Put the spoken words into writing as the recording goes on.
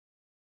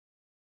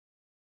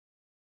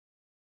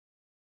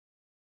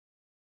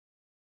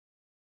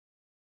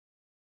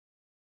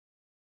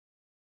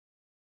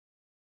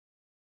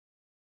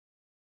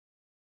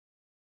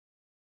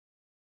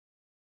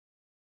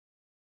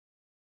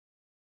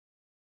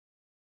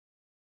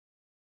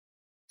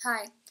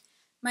Hi,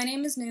 my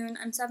name is Noon,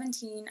 I'm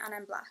 17 and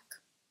I'm black.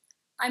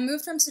 I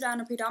moved from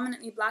Sudan, a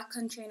predominantly black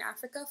country in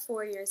Africa,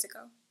 4 years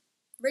ago.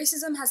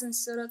 Racism has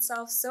instilled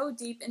itself so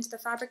deep into the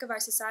fabric of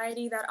our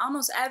society that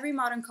almost every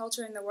modern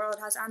culture in the world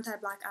has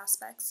anti-black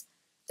aspects.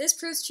 This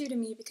proves true to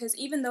me because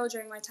even though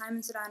during my time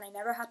in Sudan I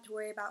never had to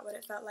worry about what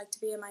it felt like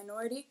to be a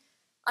minority,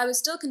 I was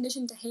still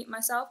conditioned to hate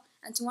myself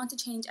and to want to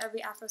change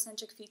every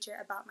Afrocentric feature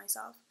about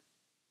myself.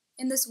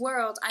 In this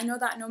world, I know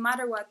that no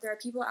matter what, there are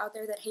people out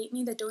there that hate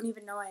me that don't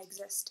even know I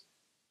exist.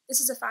 This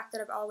is a fact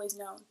that I've always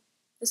known.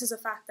 This is a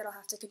fact that I'll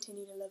have to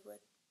continue to live with.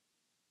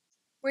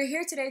 We're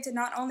here today to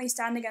not only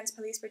stand against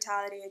police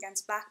brutality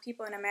against black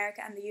people in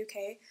America and the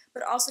UK,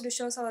 but also to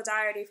show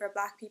solidarity for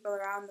black people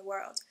around the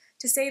world.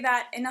 To say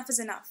that enough is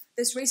enough.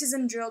 This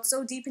racism drilled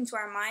so deep into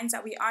our minds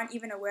that we aren't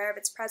even aware of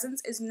its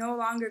presence is no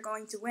longer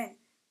going to win.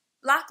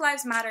 Black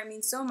Lives Matter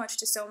means so much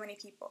to so many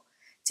people.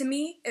 To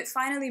me, it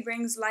finally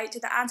brings light to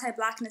the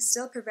anti-blackness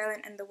still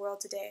prevalent in the world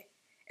today.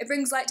 It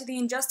brings light to the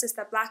injustice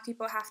that black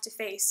people have to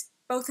face,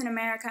 both in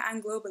America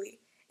and globally.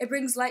 It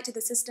brings light to the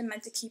system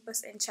meant to keep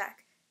us in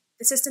check,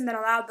 the system that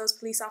allowed those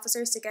police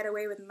officers to get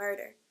away with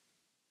murder.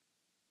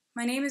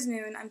 My name is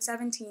Noon, I'm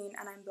 17,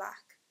 and I'm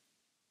black.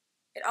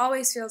 It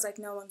always feels like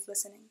no one's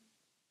listening.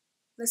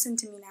 Listen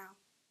to me now.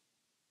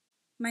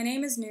 My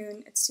name is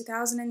Noon, it's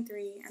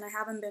 2003, and I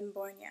haven't been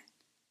born yet.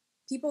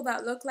 People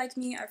that look like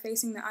me are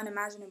facing the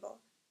unimaginable.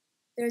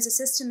 There is a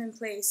system in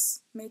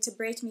place made to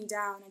break me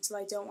down until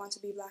I don't want to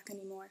be black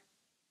anymore.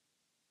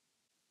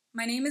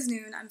 My name is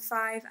Noon, I'm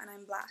 5 and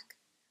I'm black.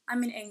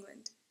 I'm in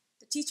England.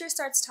 The teacher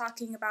starts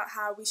talking about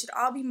how we should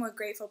all be more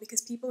grateful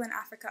because people in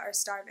Africa are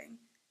starving.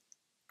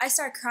 I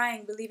start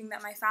crying, believing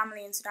that my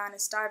family in Sudan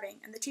is starving,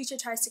 and the teacher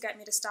tries to get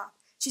me to stop.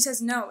 She says,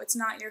 no, it's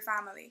not your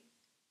family.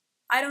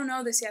 I don't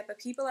know this yet, but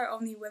people are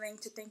only willing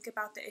to think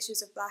about the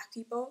issues of black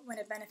people when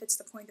it benefits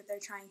the point that they're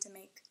trying to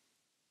make.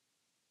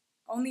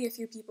 Only a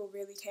few people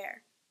really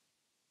care.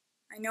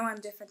 I know I'm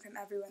different from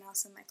everyone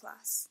else in my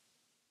class.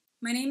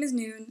 My name is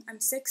Noon,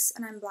 I'm 6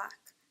 and I'm black.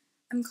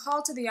 I'm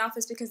called to the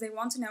office because they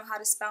want to know how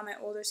to spell my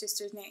older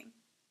sister's name.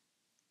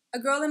 A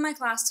girl in my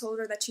class told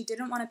her that she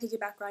didn't want a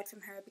piggyback ride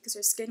from her because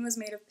her skin was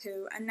made of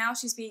poo, and now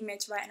she's being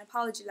made to write an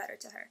apology letter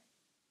to her.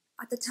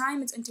 At the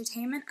time, it's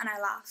entertainment and I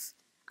laugh.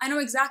 I know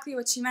exactly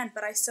what she meant,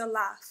 but I still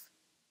laugh.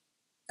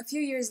 A few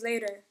years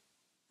later,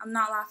 I'm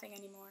not laughing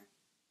anymore.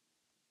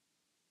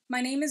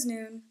 My name is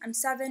Noon, I'm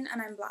 7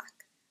 and I'm black.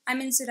 I'm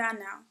in Sudan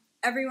now.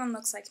 Everyone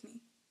looks like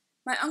me.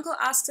 My uncle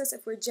asks us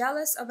if we're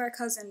jealous of our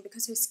cousin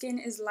because her skin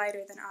is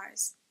lighter than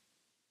ours.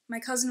 My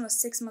cousin was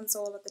 6 months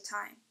old at the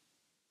time.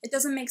 It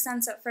doesn't make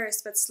sense at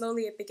first, but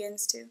slowly it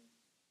begins to.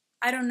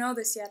 I don't know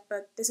this yet,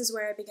 but this is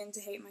where I begin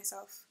to hate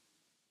myself.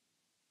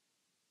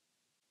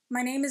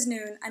 My name is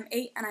Noon, I'm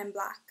 8 and I'm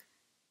black.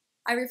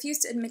 I refuse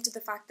to admit to the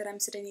fact that I'm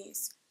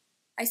Sudanese.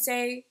 I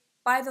say,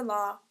 by the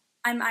law,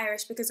 I'm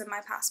Irish because of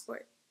my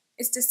passport.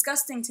 It's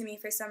disgusting to me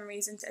for some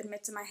reason to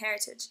admit to my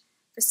heritage.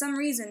 For some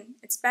reason,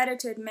 it's better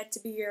to admit to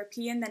be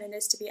European than it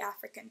is to be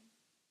African.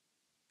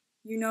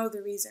 You know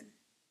the reason.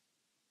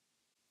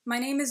 My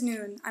name is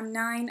Noon, I'm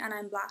 9 and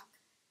I'm black.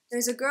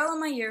 There's a girl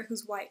in my year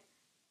who's white.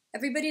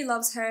 Everybody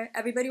loves her,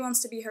 everybody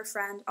wants to be her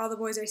friend, all the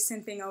boys are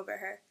simping over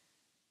her.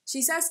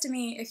 She says to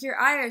me, if you're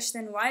Irish,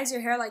 then why is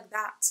your hair like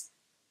that?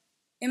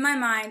 In my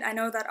mind, I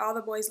know that all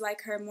the boys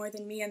like her more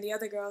than me and the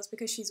other girls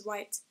because she's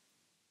white.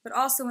 But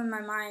also in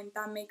my mind,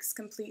 that makes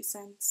complete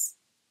sense.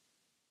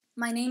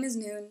 My name is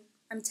Noon,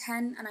 I'm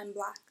 10 and I'm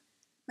black.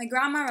 My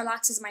grandma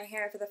relaxes my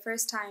hair for the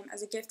first time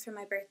as a gift for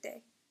my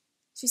birthday.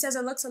 She says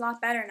it looks a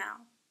lot better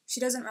now. She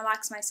doesn't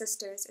relax my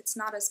sister's, it's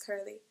not as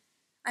curly.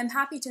 I'm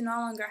happy to no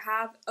longer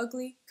have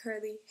ugly,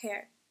 curly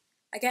hair.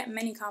 I get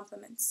many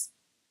compliments.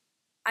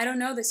 I don't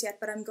know this yet,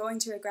 but I'm going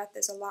to regret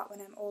this a lot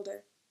when I'm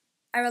older.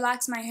 I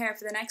relaxed my hair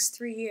for the next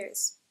 3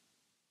 years.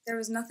 There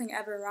was nothing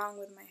ever wrong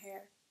with my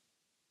hair.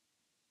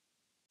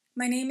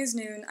 My name is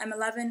Noon, I'm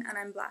 11 and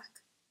I'm black.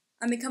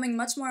 I'm becoming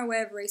much more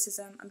aware of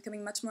racism, I'm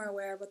becoming much more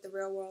aware of what the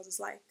real world is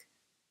like.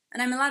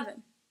 And I'm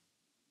 11.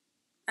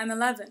 I'm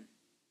 11.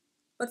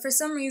 But for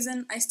some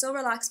reason, I still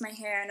relax my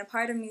hair and a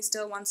part of me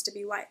still wants to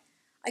be white.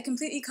 I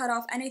completely cut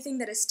off anything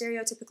that is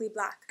stereotypically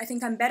black. I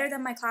think I'm better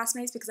than my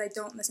classmates because I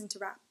don't listen to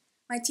rap.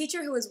 My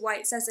teacher, who is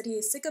white, says that he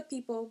is sick of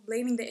people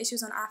blaming the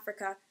issues on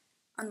Africa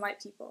on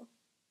white people.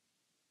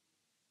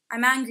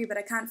 I'm angry, but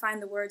I can't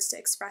find the words to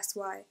express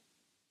why.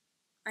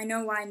 I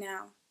know why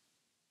now.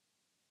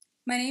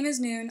 My name is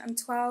Noon, I'm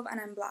 12 and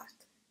I'm black.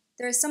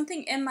 There is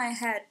something in my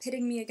head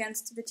pitting me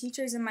against the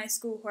teachers in my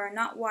school who are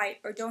not white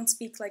or don't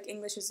speak like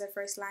English as their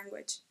first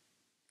language.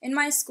 In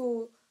my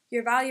school,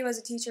 your value as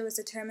a teacher was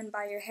determined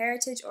by your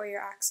heritage or your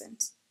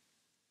accent.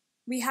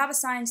 We have a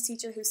science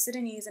teacher who's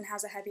Sudanese and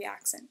has a heavy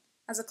accent.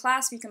 As a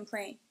class, we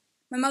complain.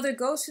 My mother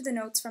goes through the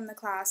notes from the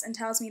class and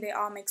tells me they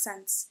all make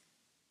sense.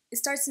 It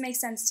starts to make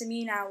sense to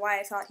me now why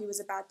I thought he was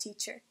a bad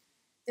teacher.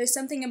 There's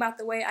something about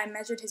the way I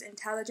measured his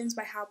intelligence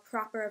by how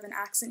proper of an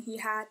accent he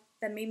had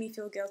that made me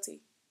feel guilty.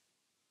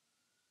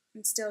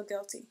 I'm still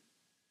guilty.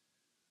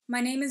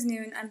 My name is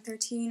Noon, I'm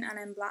 13 and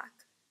I'm black.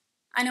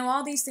 I know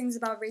all these things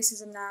about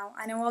racism now.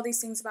 I know all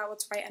these things about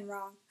what's right and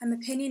wrong. I'm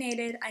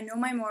opinionated, I know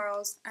my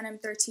morals, and I'm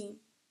 13.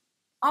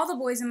 All the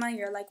boys in my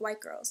year like white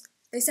girls.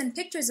 They send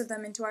pictures of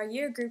them into our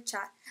year group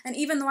chat, and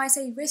even though I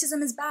say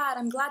racism is bad,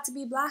 I'm glad to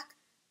be black,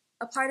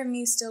 a part of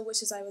me still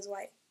wishes I was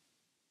white.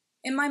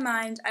 In my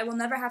mind, I will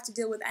never have to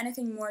deal with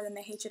anything more than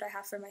the hatred I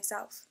have for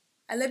myself.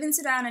 I live in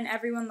Sudan and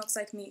everyone looks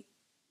like me.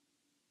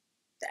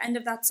 The end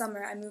of that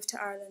summer, I moved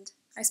to Ireland.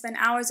 I spent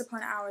hours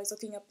upon hours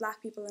looking up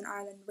black people in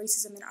Ireland,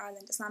 racism in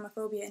Ireland,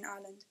 Islamophobia in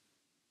Ireland.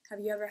 Have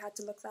you ever had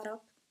to look that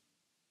up?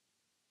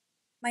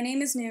 My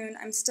name is Noon,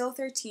 I'm still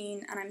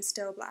 13, and I'm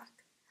still black.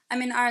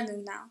 I'm in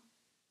Ireland now.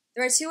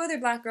 There are 2 other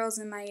black girls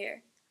in my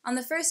year. On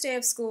the first day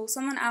of school,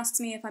 someone asks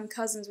me if I'm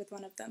cousins with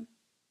one of them.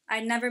 I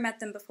had never met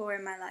them before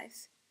in my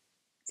life.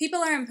 People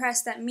are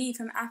impressed that me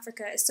from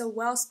Africa is so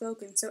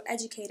well-spoken, so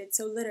educated,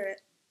 so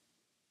literate.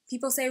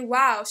 People say,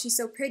 wow, she's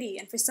so pretty,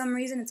 and for some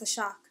reason it's a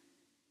shock.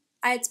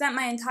 I had spent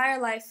my entire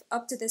life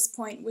up to this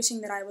point wishing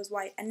that I was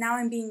white, and now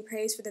I'm being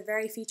praised for the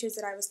very features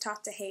that I was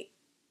taught to hate.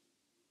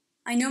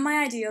 I know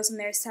my ideals and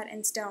they are set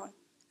in stone.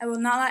 I will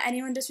not let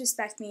anyone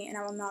disrespect me, and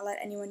I will not let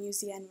anyone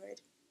use the N-word.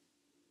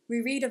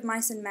 We read of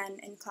mice and men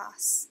in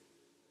class.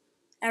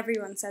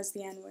 Everyone says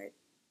the N-word.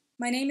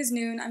 My name is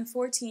Noon, I'm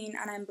 14,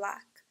 and I'm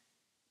black.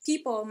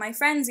 People, my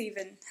friends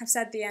even, have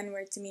said the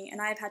N-word to me,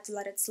 and I have had to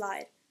let it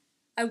slide.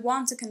 I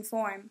want to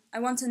conform. I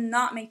want to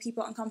not make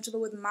people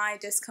uncomfortable with my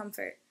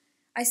discomfort.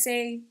 I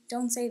say,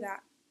 don't say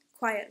that,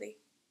 quietly.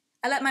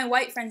 I let my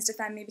white friends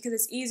defend me because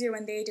it's easier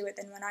when they do it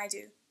than when I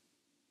do.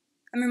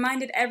 I'm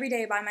reminded every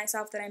day by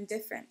myself that I'm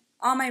different.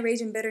 All my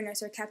rage and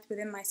bitterness are kept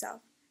within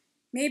myself.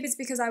 Maybe it's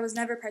because I was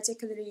never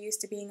particularly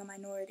used to being a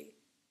minority.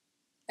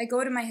 I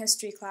go to my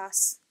history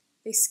class.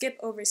 They skip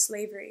over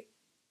slavery.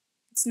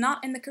 It's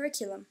not in the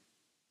curriculum.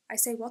 I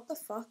say, what the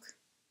fuck?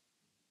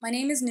 My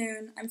name is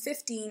Noon, I'm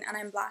 15, and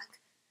I'm black.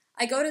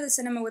 I go to the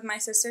cinema with my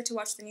sister to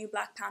watch the new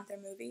Black Panther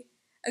movie.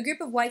 A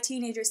group of white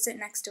teenagers sit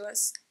next to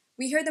us.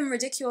 We hear them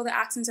ridicule the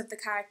accents of the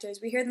characters.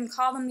 We hear them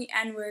call them the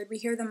N-word. We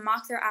hear them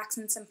mock their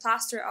accents and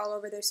plaster it all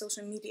over their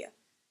social media.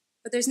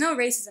 But there's no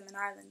racism in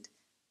Ireland.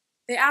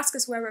 They ask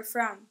us where we're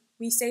from.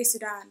 We say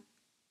Sudan.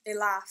 They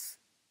laugh.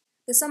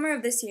 The summer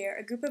of this year,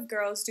 a group of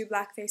girls do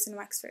blackface in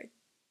Wexford.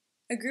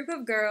 A group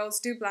of girls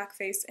do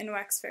blackface in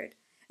Wexford.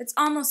 It's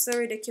almost so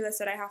ridiculous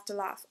that I have to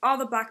laugh. All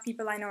the black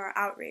people I know are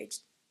outraged.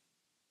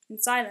 In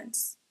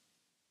silence.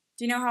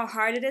 Do you know how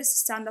hard it is to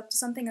stand up to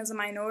something as a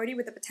minority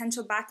with the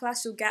potential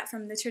backlash you'll get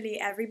from literally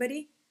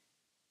everybody?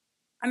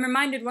 I'm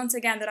reminded once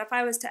again that if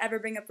I was to ever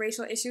bring up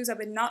racial issues, I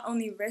would not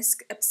only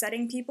risk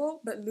upsetting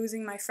people, but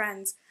losing my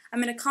friends.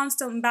 I'm in a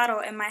constant battle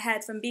in my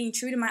head from being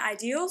true to my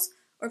ideals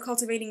or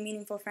cultivating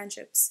meaningful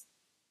friendships.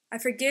 I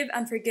forgive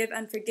and forgive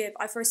and forgive.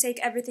 I forsake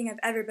everything I've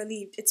ever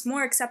believed. It's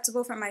more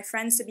acceptable for my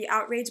friends to be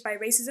outraged by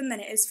racism than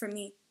it is for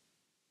me.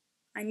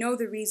 I know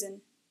the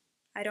reason.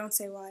 I don't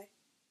say why.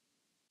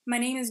 My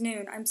name is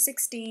Noon. I'm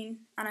 16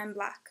 and I'm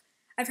black.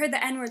 I've heard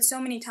the N-word so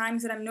many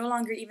times that I'm no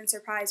longer even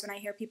surprised when I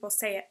hear people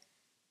say it.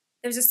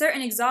 There's a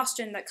certain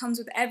exhaustion that comes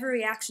with every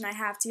reaction I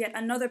have to yet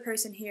another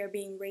person here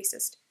being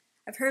racist.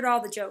 I've heard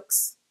all the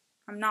jokes.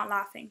 I'm not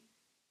laughing.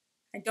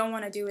 I don't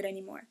want to do it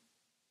anymore.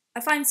 I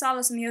find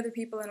solace in the other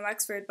people in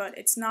Wexford, but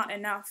it's not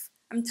enough.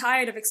 I'm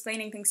tired of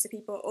explaining things to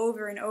people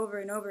over and over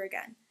and over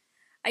again.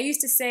 I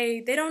used to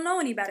say they don't know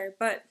any better,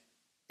 but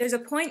there's a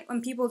point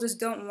when people just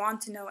don't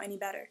want to know any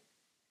better.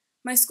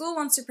 My school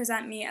wants to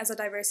present me as a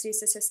diversity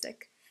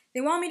statistic.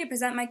 They want me to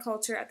present my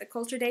culture at the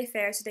Culture Day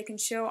Fair so they can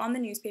show on the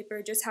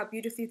newspaper just how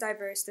beautifully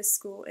diverse this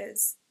school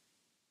is.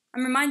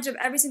 I'm reminded of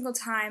every single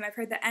time I've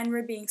heard the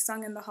N-word being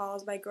sung in the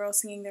halls by girls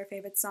singing their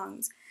favourite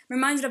songs. I'm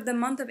reminded of the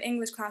month of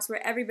English class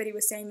where everybody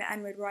was saying the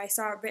N-word, where I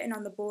saw it written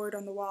on the board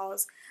on the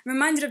walls. I'm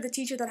reminded of the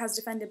teacher that has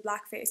defended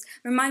blackface.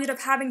 I'm reminded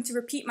of having to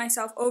repeat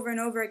myself over and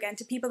over again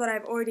to people that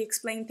I've already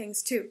explained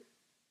things to.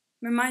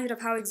 I'm reminded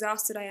of how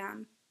exhausted I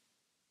am.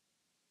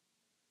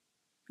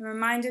 I'm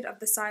reminded of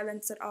the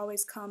silence that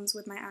always comes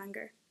with my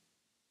anger.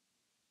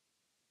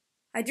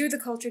 I do the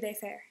Culture Day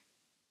Fair.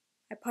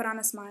 I put on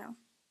a smile.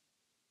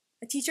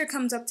 A teacher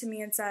comes up to me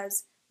and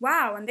says,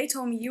 "Wow, and they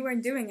told me you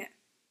weren't doing it."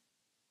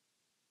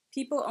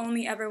 People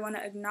only ever want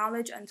to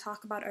acknowledge and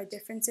talk about our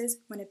differences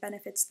when it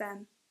benefits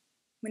them,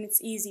 when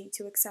it's easy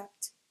to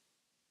accept.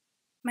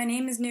 My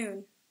name is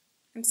Noon.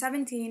 I'm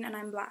 17 and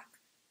I'm black.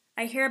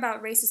 I hear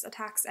about racist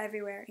attacks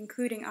everywhere,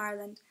 including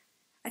Ireland.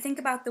 I think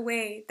about the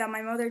way that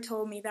my mother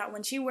told me that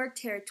when she worked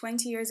here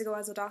 20 years ago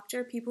as a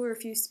doctor, people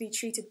refused to be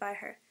treated by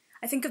her.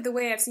 I think of the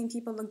way I've seen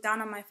people look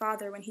down on my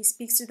father when he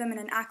speaks to them in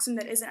an accent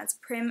that isn't as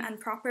prim and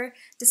proper,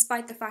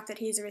 despite the fact that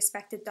he is a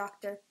respected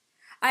doctor.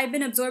 I have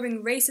been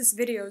absorbing racist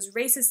videos,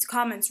 racist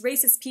comments,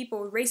 racist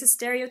people, racist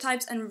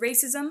stereotypes, and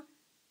racism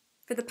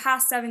for the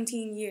past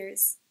 17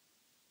 years.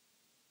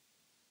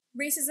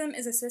 Racism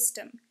is a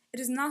system. It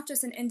is not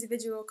just an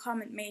individual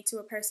comment made to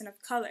a person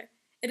of color.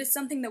 It is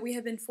something that we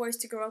have been forced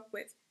to grow up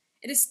with.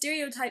 It is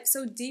stereotypes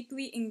so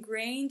deeply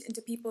ingrained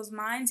into people's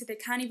minds that they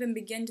can't even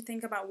begin to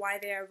think about why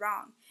they are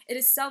wrong. It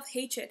is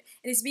self-hatred.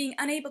 It is being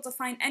unable to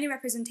find any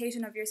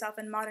representation of yourself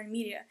in modern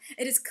media.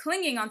 It is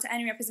clinging onto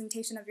any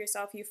representation of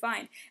yourself you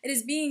find. It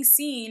is being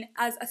seen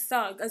as a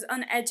thug, as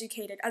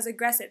uneducated, as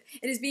aggressive.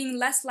 It is being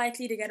less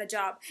likely to get a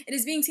job. It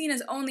is being seen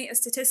as only a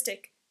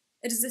statistic.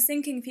 It is the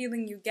sinking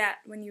feeling you get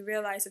when you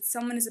realize that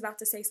someone is about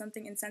to say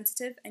something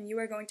insensitive and you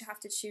are going to have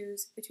to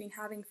choose between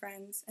having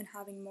friends and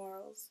having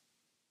morals.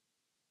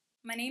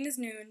 My name is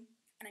Noon,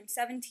 and I'm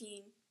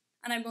 17,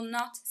 and I will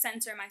not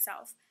censor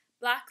myself.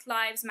 Black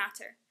lives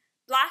matter.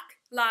 Black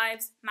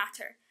lives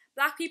matter.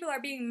 Black people are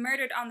being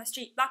murdered on the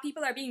street. Black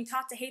people are being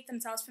taught to hate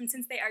themselves from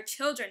since they are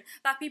children.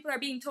 Black people are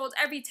being told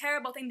every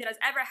terrible thing that has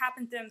ever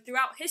happened to them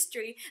throughout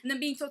history, and then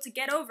being told to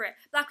get over it.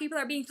 Black people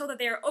are being told that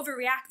they are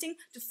overreacting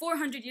to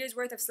 400 years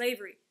worth of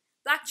slavery.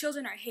 Black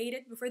children are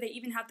hated before they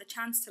even have the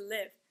chance to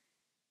live.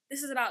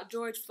 This is about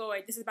George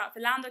Floyd. This is about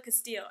Philando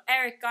Castile,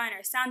 Eric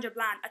Garner, Sandra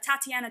Bland,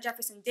 Tatiana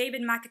Jefferson,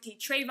 David McAtee,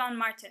 Trayvon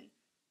Martin.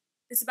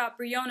 This is about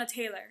Breonna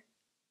Taylor.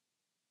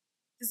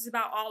 This is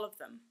about all of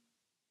them.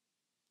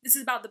 This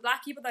is about the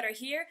black people that are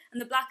here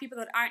and the black people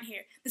that aren't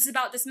here. This is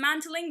about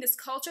dismantling this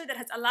culture that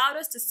has allowed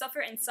us to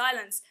suffer in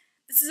silence.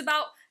 This is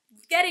about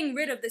getting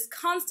rid of this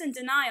constant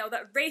denial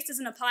that race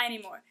doesn't apply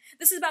anymore.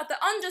 This is about the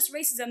unjust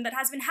racism that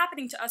has been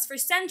happening to us for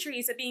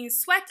centuries of being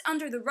swept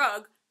under the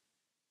rug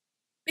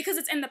because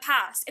it's in the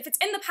past. If it's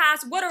in the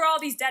past, what are all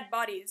these dead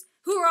bodies?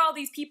 Who are all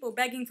these people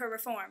begging for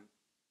reform?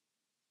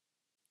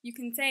 You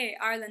can say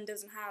Ireland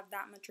doesn't have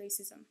that much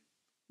racism.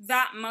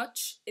 That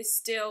much is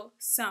still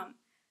some.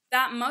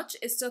 That much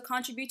is still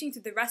contributing to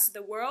the rest of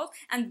the world,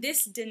 and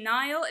this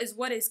denial is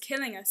what is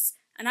killing us.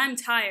 And I'm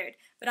tired,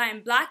 but I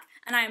am black,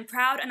 and I am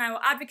proud, and I will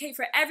advocate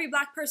for every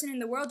black person in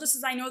the world just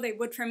as I know they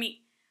would for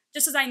me.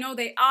 Just as I know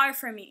they are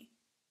for me.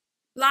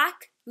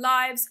 Black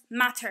lives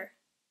matter.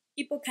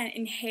 People can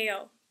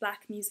inhale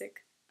black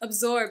music,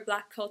 absorb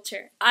black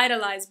culture,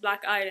 idolize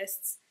black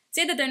artists,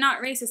 say that they're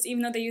not racist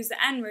even though they use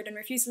the N-word and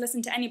refuse to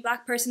listen to any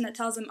black person that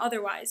tells them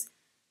otherwise.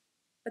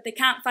 But they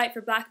can't fight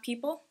for black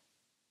people?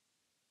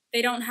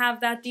 They don't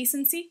have that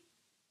decency?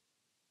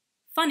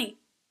 Funny.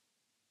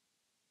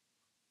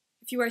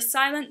 If you are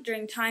silent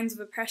during times of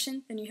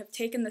oppression, then you have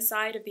taken the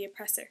side of the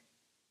oppressor.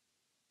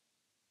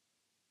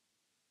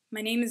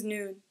 My name is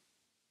Noon.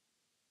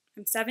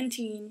 I'm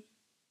 17,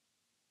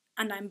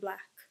 and I'm black.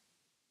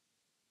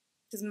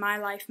 Does my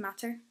life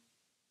matter?